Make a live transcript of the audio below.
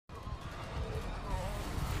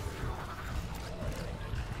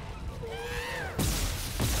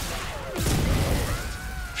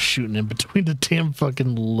shooting in between the damn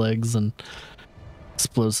fucking legs and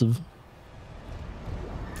explosive.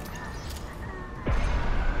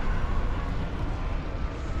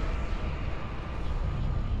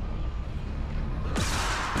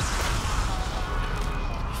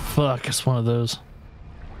 Fuck, it's one of those.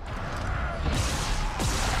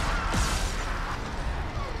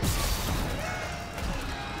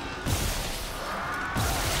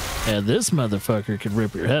 Yeah, this motherfucker could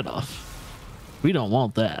rip your head off. We don't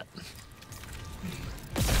want that.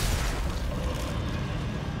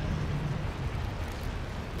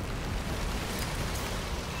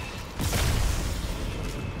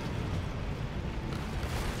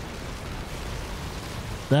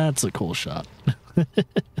 That's a cool shot.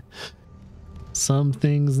 Some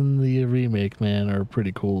things in the remake, man, are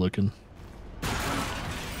pretty cool looking.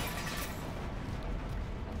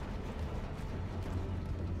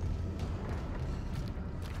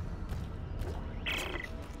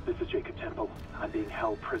 This is Jacob Temple. I'm being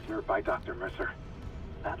held prisoner by Dr. Mercer.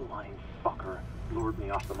 That lying fucker lured me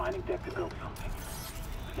off the mining deck to build something.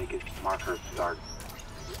 To make his marker start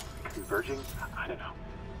converging? I don't know.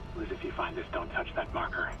 Liz, if you find this, don't touch that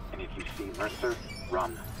marker. And if you see Mercer,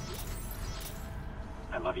 run.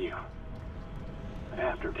 I love you.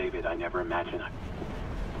 After David, I never imagined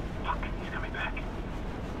Fuck, he's coming back.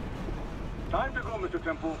 Time to go, Mr.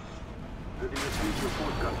 Temple. The future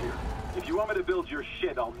force gun here. If you want me to build your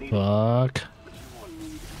shit, I'll need Fuck.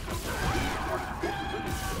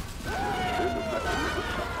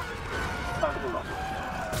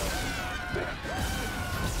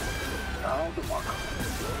 Now the marker.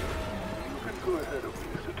 You can go ahead of me,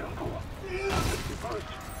 Mr. Temple.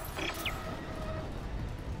 First.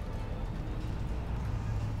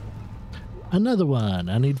 Another one.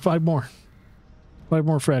 I need 5 more. 5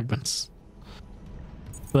 more fragments.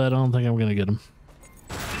 But I don't think I'm gonna get them.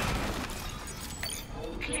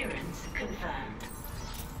 Clearance confirmed.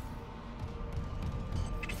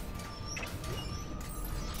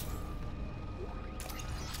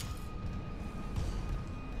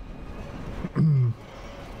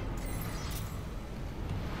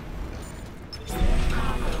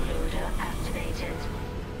 Cargo loader activated.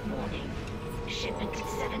 Warning. Shipment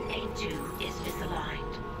 782 is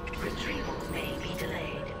misaligned. Retrieval may be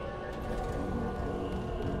delayed.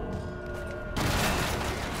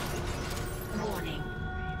 Warning.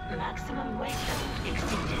 Maximum weight load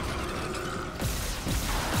exceeded.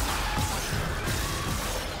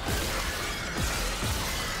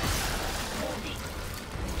 Warning.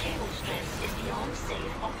 Cable stress is beyond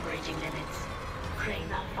safe operating limits. Crane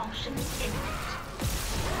malfunction imminent.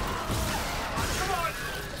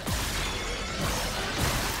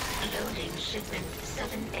 Loading shipment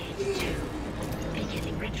 782.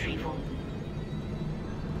 Beginning retrieval.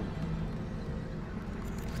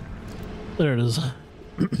 There it is.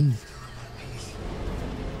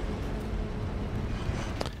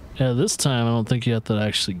 Yeah, this time I don't think you have to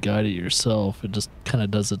actually guide it yourself. It just kind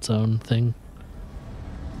of does its own thing.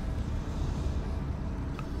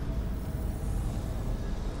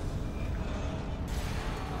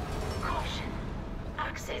 Caution.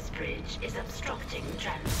 Access bridge is obstructing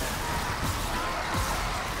transfer.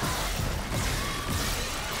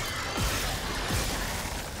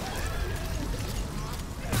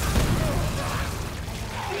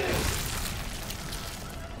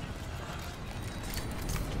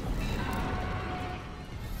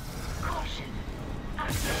 Caution.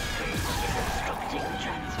 Access bridge is obstructing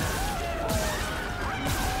transfer.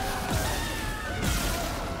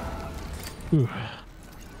 Whew.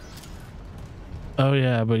 Oh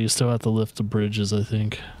yeah, but you still have to lift the bridges, I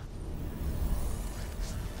think.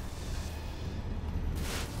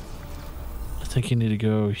 I think you need to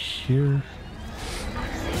go here.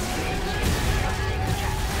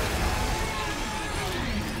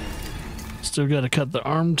 Still got to cut the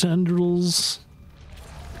arm tendrils.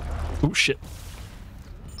 Oh shit.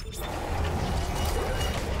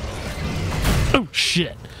 Oh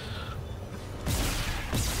shit.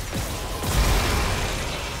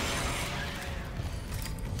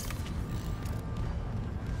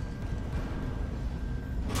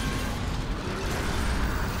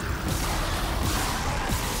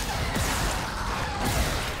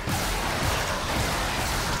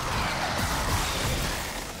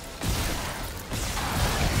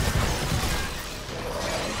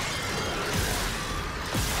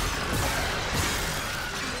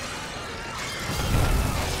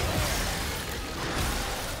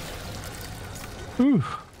 Ooh.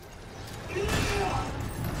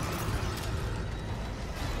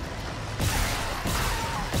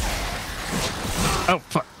 Oh,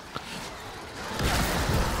 fuck.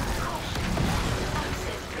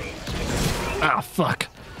 Ah, fuck.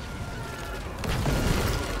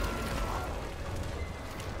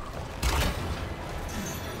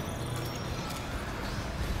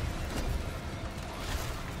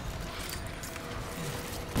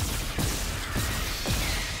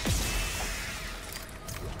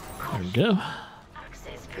 we go.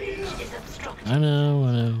 Access bridge is obstructed. I know,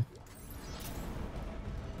 I know.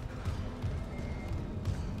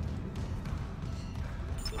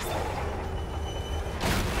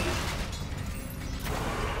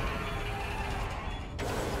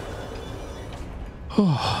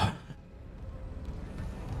 Oh.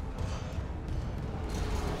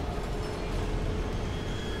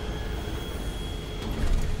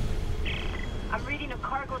 I'm reading a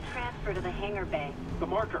cargo transfer to the hangar bay. The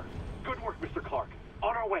marker. Good work, Mr. Clark.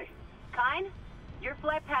 On our way. Kine, your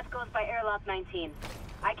flight path goes by airlock 19.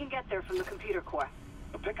 I can get there from the computer core.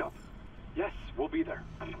 A pickup. Yes, we'll be there.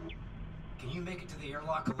 Can you make it to the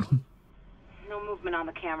airlock alone? No movement on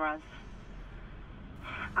the cameras.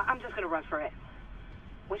 I'm just gonna run for it.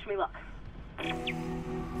 Wish me luck.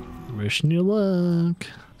 Wishing you luck.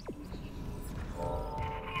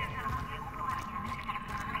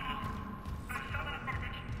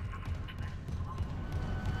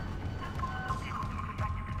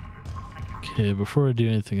 Okay, before I do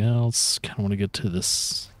anything else, kind of want to get to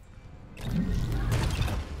this.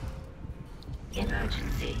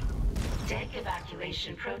 Emergency. Deck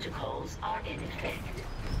evacuation protocols are in effect.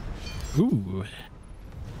 Ooh.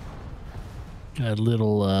 Got a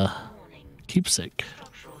little Warning. keepsake.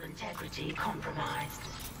 Structural integrity compromised.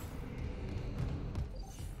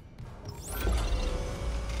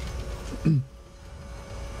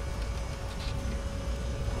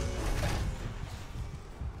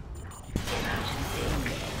 Emergency.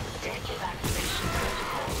 Deck evacuation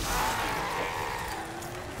protocols are in effect.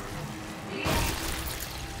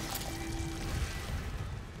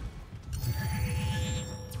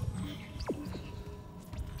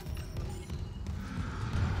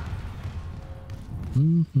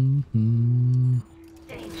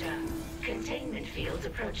 Danger. Containment field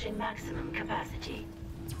approaching maximum capacity.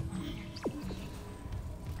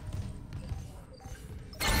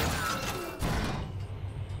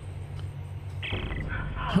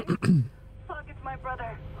 Fuck, it's my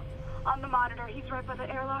brother. On the monitor, he's right by the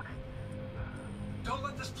airlock. Don't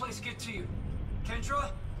let this place get to you.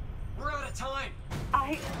 Kendra, we're out of time.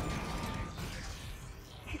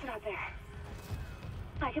 He's not there.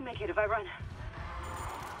 I can make it if I run.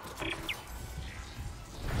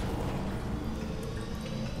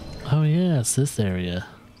 Oh yeah, it's this area.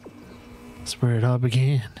 That's where it all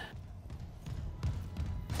began.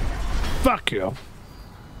 Fuck you.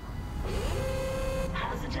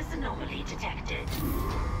 Hazardous anomaly detected.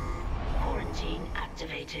 Quarantine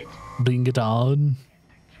activated. Bring it on.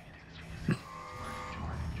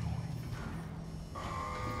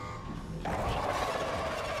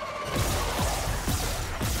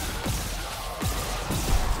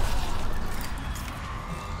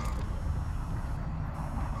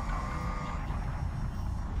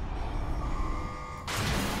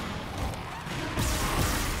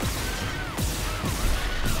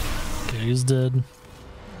 Okay, he's dead.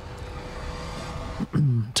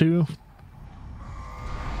 2.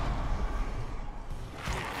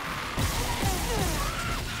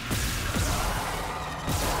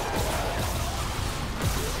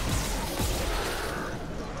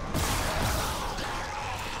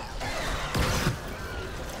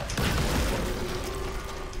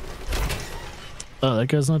 Oh, that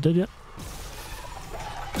guy's not dead yet?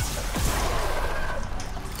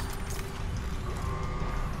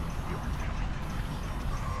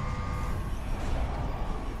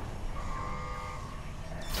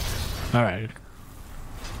 All right,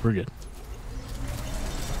 we're good.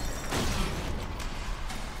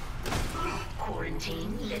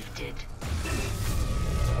 Quarantine lifted.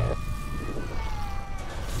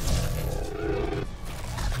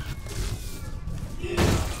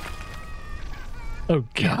 Oh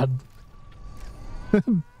God.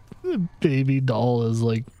 The baby doll is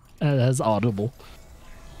like, has audible.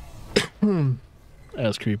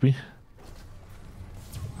 That's creepy.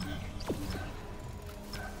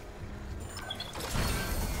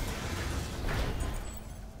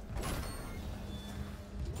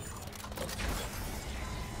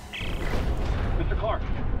 Mr. Clark,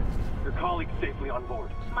 your colleague's safely on board.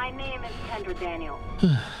 My name is Kendra Daniel.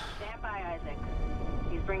 Stand by, Isaac.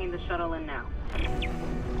 He's bringing the shuttle in now.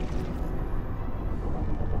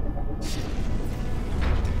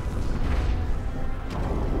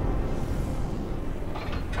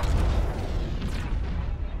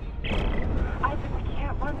 Isaac, we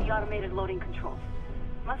can't run the automated loading controls.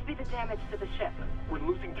 Must be the damage to the ship. We're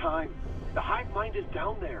losing time. The hive mind is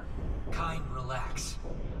down there. Kine, relax.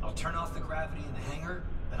 I'll turn off the gravity in the hangar,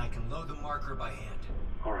 then I can load the marker by hand.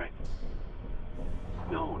 All right.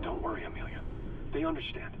 No, don't worry, Amelia. They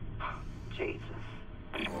understand. Jesus.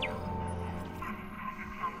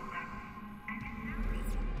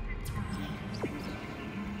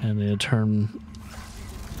 And they turn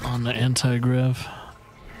on the anti-grav.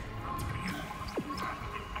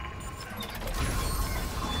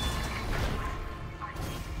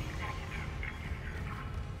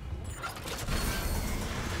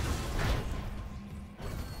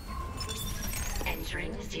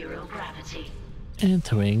 Entering zero gravity.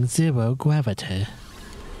 Entering zero gravity.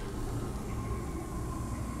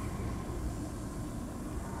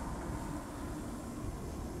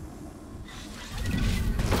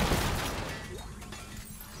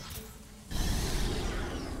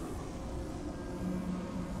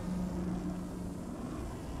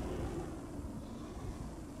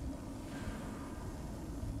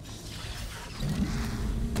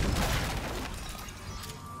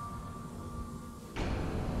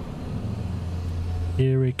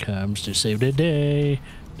 Here it comes to save the day.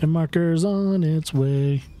 The marker's on its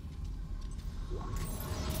way.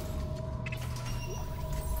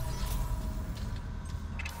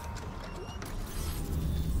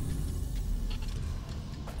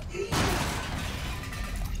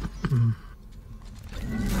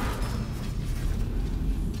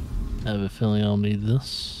 I have a feeling I'll need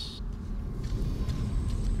this.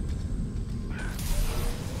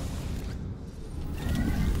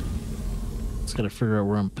 Just gotta figure out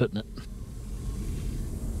where I'm putting it.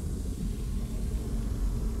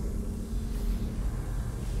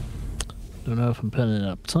 Don't know if I'm putting it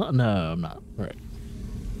up top. No, I'm not. All right.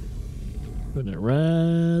 Putting it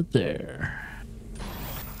right there.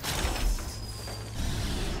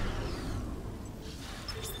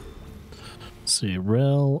 Let's see,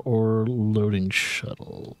 rail or loading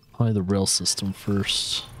shuttle? Probably the rail system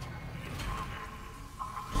first.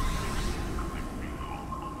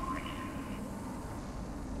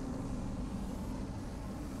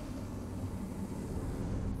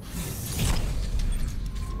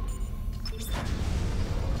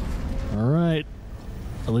 Alright.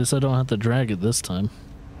 At least I don't have to drag it this time.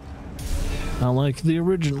 Not like the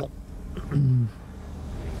original.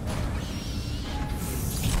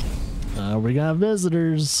 We got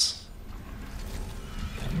visitors.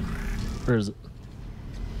 Where is it?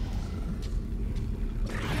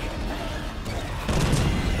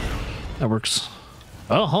 That works.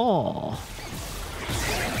 Oh-ho!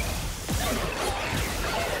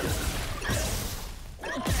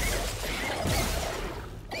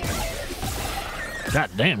 God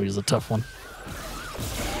damn, he's a tough one.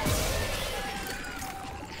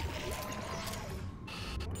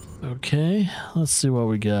 Okay, let's see what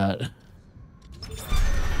we got.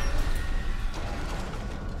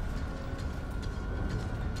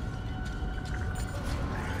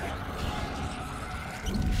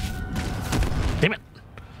 Damn it.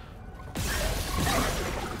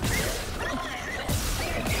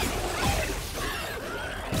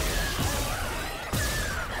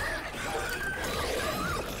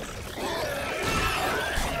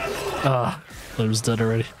 Ah, I was dead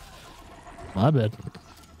already. My bad.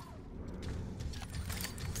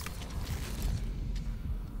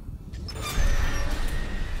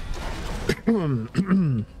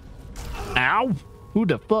 Ow! Who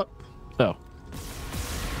the fuck? Oh.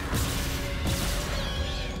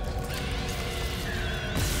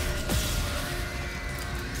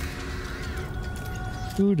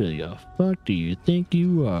 Who the fuck do you think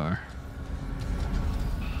you are?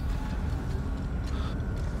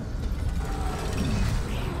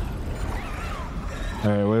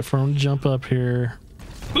 Alright, wait for him to jump up here.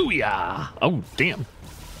 Booyah! Oh, damn.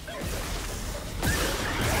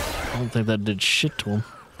 I don't think that did shit to him.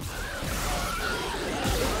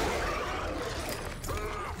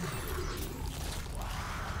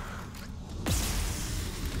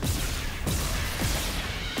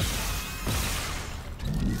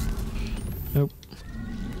 Nope.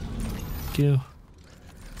 Thank you.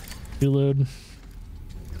 Reload.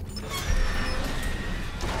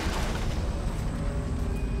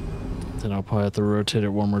 Then I'll probably have to rotate it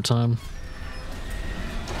one more time.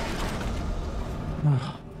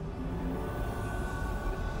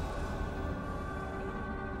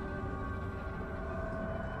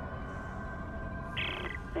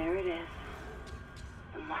 There it is.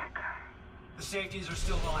 The marker. The safeties are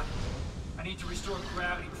still on. I need to restore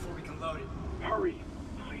gravity before we can load it. Hurry,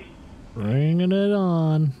 please. Bringing it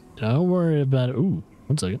on. Don't worry about it. Ooh,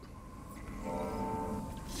 one second.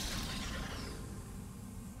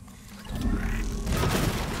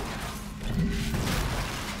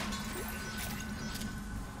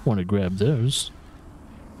 Want to grab those.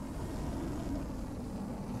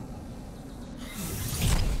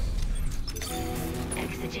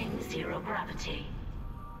 Exiting zero gravity.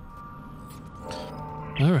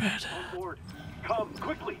 All right. On board. Come,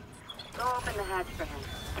 quickly. Go open the hatch for him.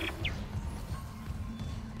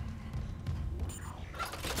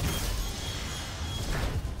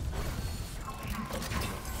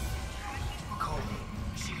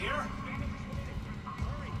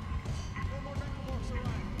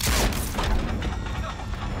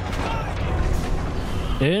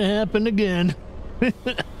 It happened again.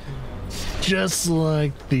 Just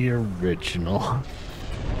like the original.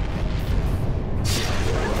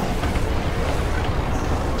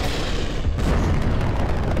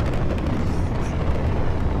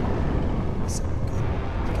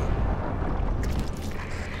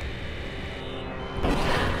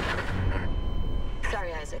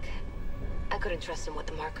 Sorry, Isaac. I couldn't trust him with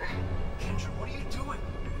the marker. Kendra, what are you doing?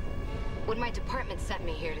 What my department sent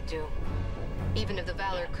me here to do. Even if the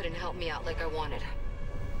Valor couldn't help me out like I wanted.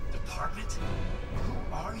 Department?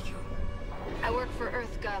 Who are you? I work for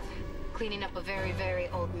EarthGov, cleaning up a very, very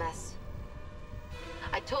old mess.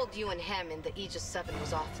 I told you and Hammond that Aegis 7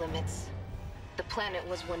 was off limits. The planet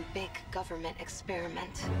was one big government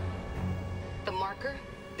experiment. The marker,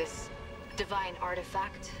 this divine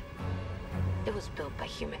artifact, it was built by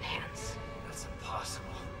human hands. That's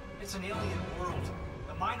impossible. It's an alien world.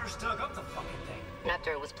 The miners dug up the fucking thing.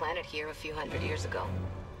 After it was planted here a few hundred years ago.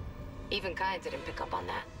 Even Kind didn't pick up on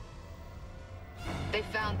that. They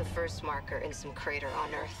found the first marker in some crater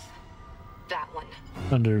on Earth. That one.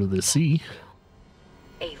 Under the sea.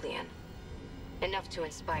 Alien. Enough to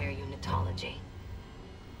inspire unitology.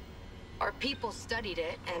 Our people studied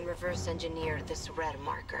it and reverse engineered this red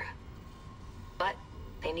marker. But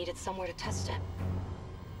they needed somewhere to test it.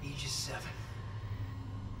 Aegis 7.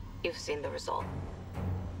 You've seen the result.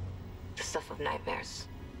 The stuff of nightmares.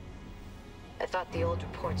 I thought the old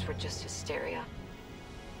reports were just hysteria.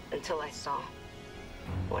 Until I saw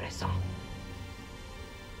what I saw.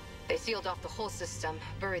 They sealed off the whole system,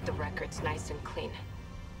 buried the records nice and clean.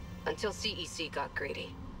 Until CEC got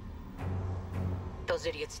greedy. Those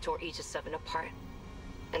idiots tore Aegis 7 apart,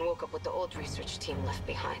 and woke up with the old research team left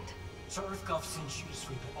behind. So EarthGov sends you to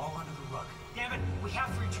sweep it all under the rug. Damn it, we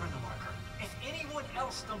have to return the marker. If anyone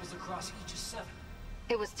else stumbles across Aegis 7...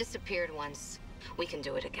 It was disappeared once. We can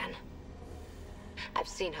do it again. I've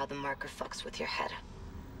seen how the marker fucks with your head.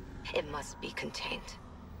 It must be contained.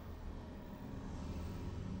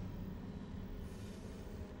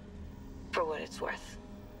 For what it's worth,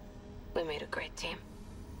 we made a great team.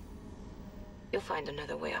 You'll find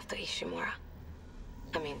another way off the Ishimura.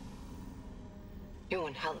 I mean, you're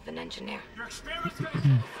one hell of an engineer. Your experiment's gonna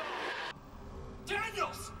kill us all!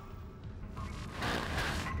 Daniels!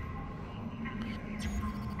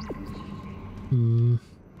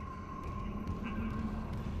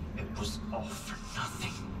 It was all for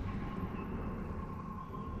nothing.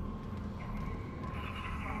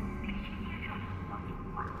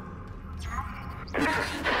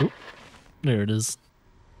 Oop, there it is.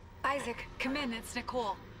 Isaac, come in. It's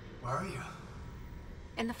Nicole. Where are you?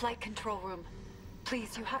 In the flight control room.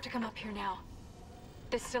 Please, you have to come up here now.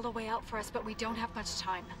 There's still a way out for us, but we don't have much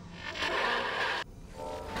time.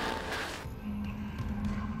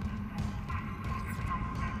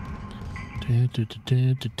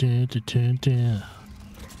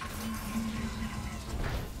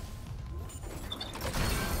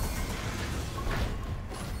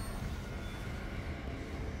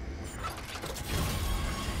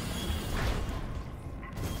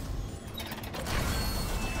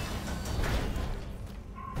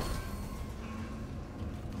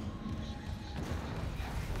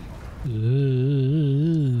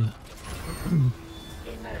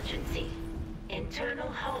 Emergency. Internal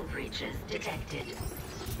hull breaches detected.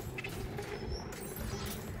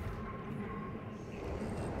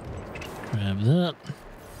 Grab that.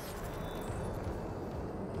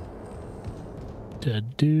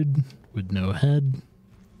 Dead dude with no head.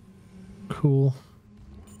 Cool.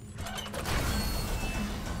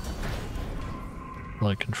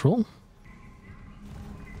 Flight control.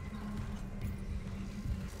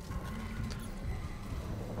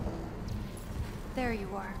 There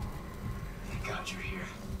you are. Thank God you're here.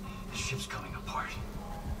 The ship's coming apart.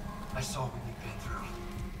 I saw what you've been through.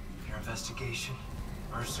 Your investigation,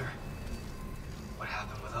 Mercer. What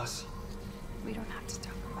happened with us? We don't have to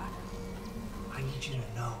talk about it. I need you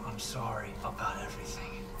to know I'm sorry about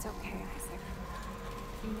everything. It's okay, Isaac.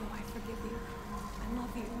 You know I forgive you. I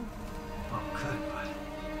love you. Well, good, but...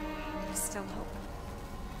 There's still hope.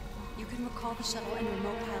 You can recall the shuttle and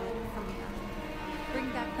remote pilot it from here. Bring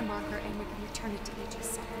back the marker and we can return it to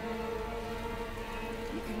Aegis 7.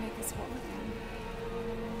 You can make us whole again.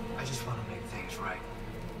 I just want to make things right.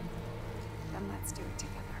 Then let's do it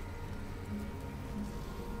together.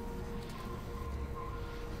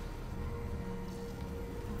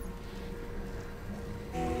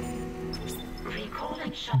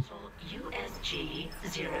 Recalling shuttle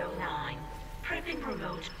USG-09. Prepping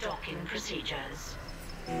remote docking procedures.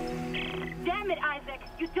 Damn it, Isaac!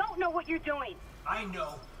 You don't know what you're doing! I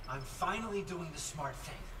know. I'm finally doing the smart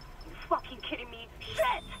thing. You fucking kidding me?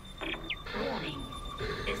 Shit! Warning.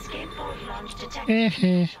 Escape pod launch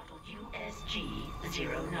detected. Shuttle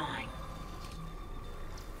USG-09.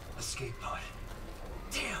 Escape pod.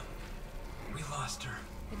 Damn! We lost her.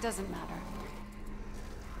 It doesn't matter.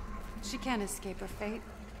 She can't escape her fate.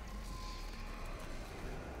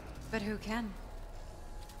 But who can?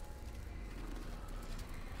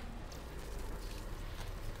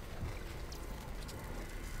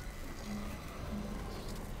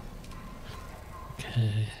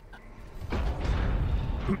 Okay.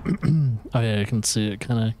 Oh yeah, I can see it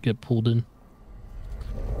kind of get pulled in.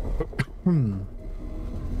 Here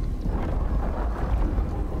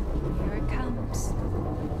it comes.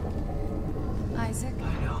 Isaac?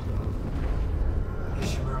 I know.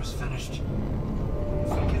 Ishimura's finished. If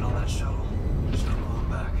we get on that shuttle, there's no going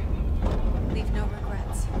back. Leave no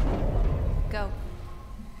regrets. Go.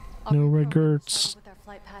 I'll No reprogram the regrets. shuttle with our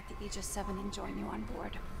flight path to Aegis 7 and join you on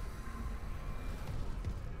board.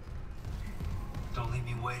 Don't leave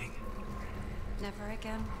me waiting. Never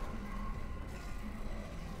again.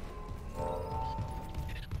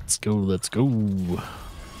 Let's go, let's go.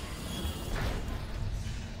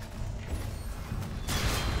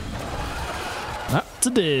 Not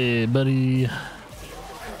today, buddy.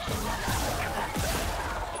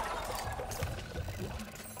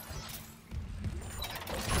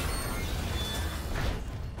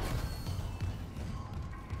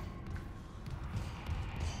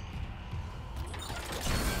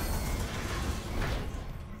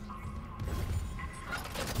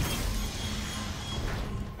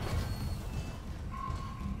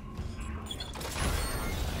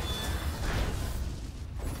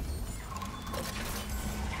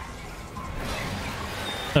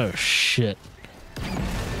 Oh shit.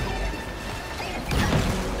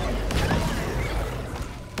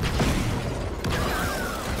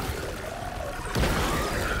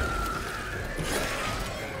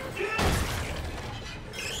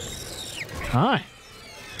 Hi.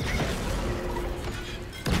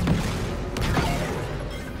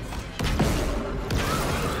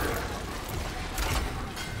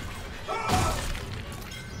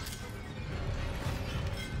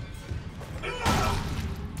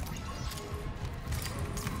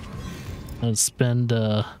 I spend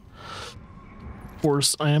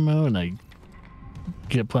force ammo and I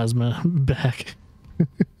get plasma back.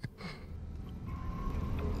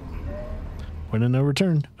 Win and no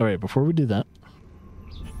return. All right, before we do that,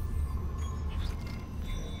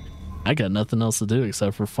 I got nothing else to do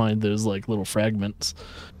except for find those like little fragments,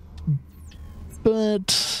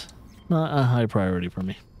 but not a high priority for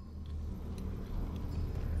me.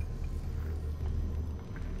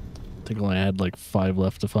 I think I only had like 5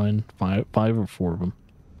 left to find. Five or 4 of them.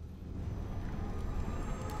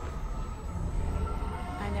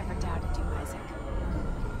 I never doubted you, Isaac.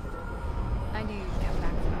 I knew you'd come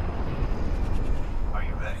back for me. Are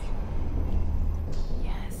you ready?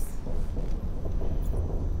 Yes.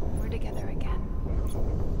 We're together again.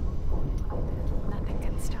 Nothing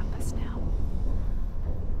can stop us now.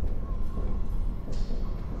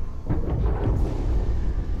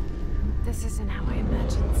 This isn't how I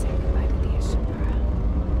imagined saying goodbye to the Ishimura.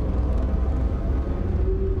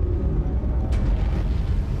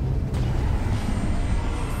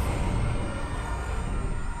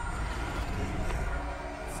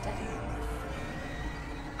 Steady.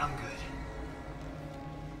 I'm good.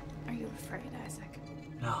 Are you afraid, Isaac?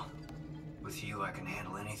 No. With you, I can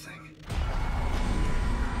handle anything.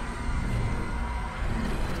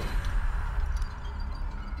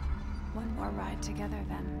 One more ride together,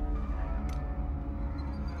 then.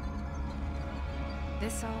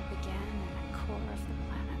 This all began in the core of the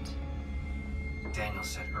planet. Daniel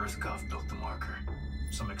said EarthGov built the marker.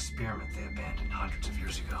 Some experiment they abandoned hundreds of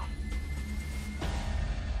years ago.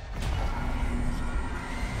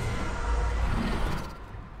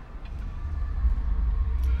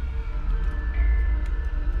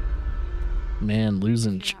 Man,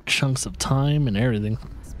 losing chunks of time and everything.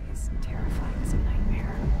 Must be as terrifying as a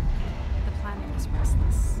nightmare. The planet is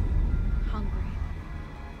restless, hungry.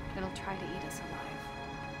 It'll try to eat us alive.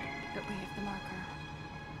 But we have the marker.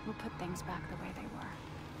 We'll put things back the way they were.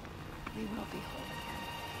 We will be whole again.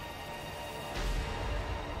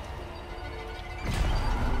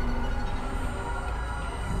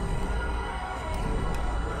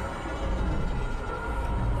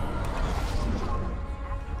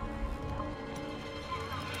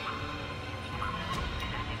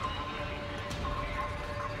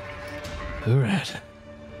 All right.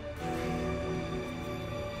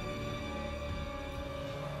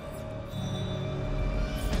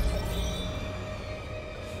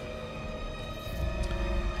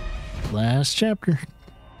 Last chapter.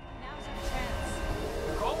 Now's our chance.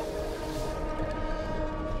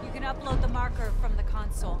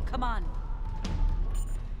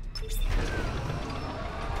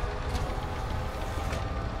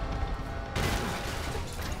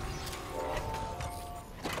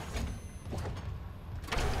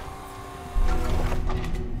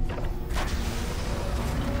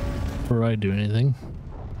 Before I do anything.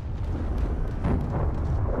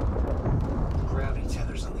 Gravity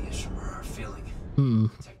tethers on the instrument are feeling.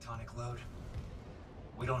 Tectonic load.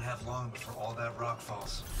 We don't have long before all that rock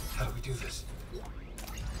falls. How do we do this?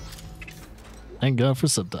 Thank God for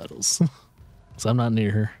subtitles. Because I'm not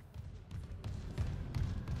near her.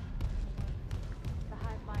 The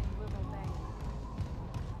hive mind will obey.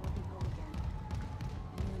 We'll be whole again.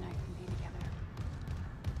 And you and I can be together.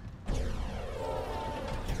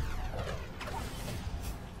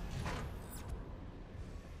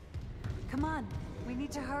 Come on, we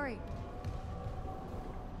need to hurry.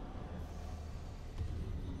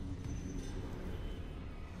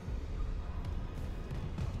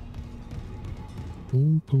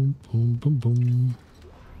 Boom, boom, boom, boom, boom. You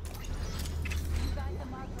guide the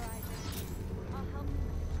marker, Isaac. I'll help you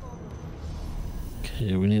with the control room.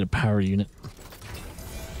 Okay, we need a power unit.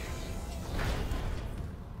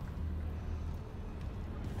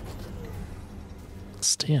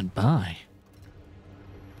 Stand by.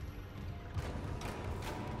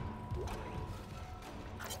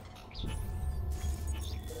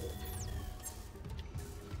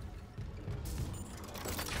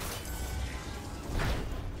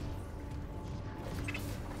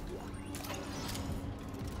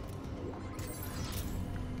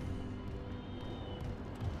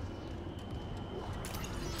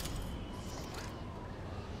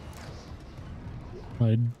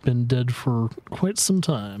 I'd been dead for quite some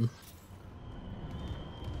time.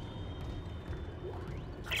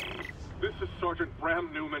 This is Sergeant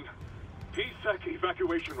Bram Newman. PSEC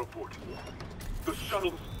evacuation report. The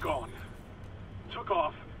shuttle's gone. Took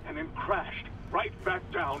off and then crashed right back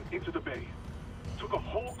down into the bay. Took a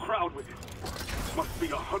whole crowd with it. Must be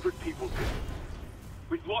 100 people dead.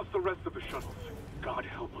 We've lost the rest of the shuttles. God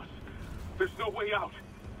help us. There's no way out.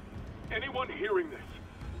 Anyone hearing this,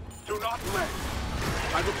 do not land.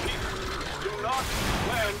 I repeat, do not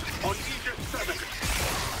land on Aegis 7.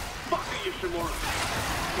 Fuck the Ishimura.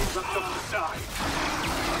 He left us to die.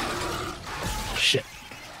 Shit.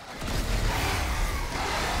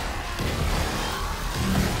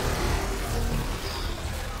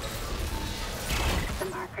 The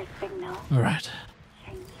marker signal All right.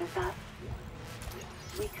 changes us,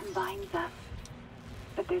 recombines us,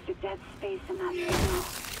 but there's a dead space in that signal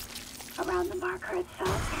around the marker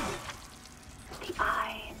itself. The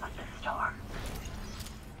eye of the storm.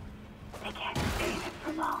 They can't stay in it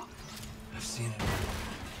for long. I've seen it.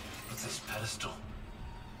 What's this pedestal?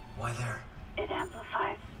 Why there? It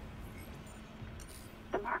amplifies.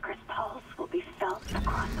 The marker's pulse will be felt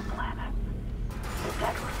across the planet. The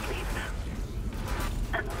dead will sleep.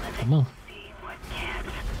 And the living Come on. will see what can't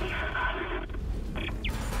be forgotten.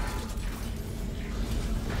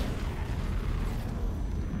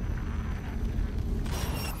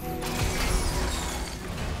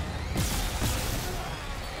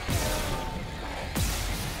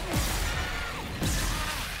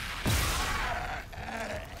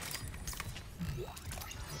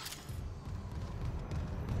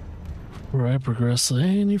 Before I progress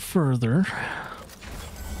any further,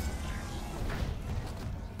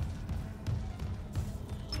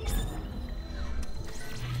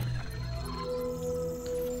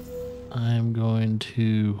 I'm going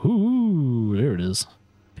to, ooh, there it is.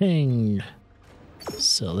 Ping.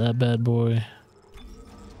 Sell that bad boy.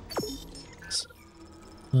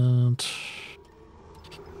 That.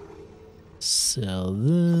 Sell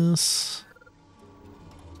this.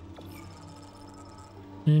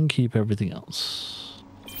 And keep everything else.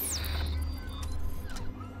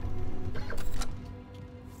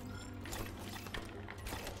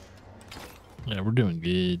 Yeah, we're doing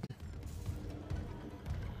good.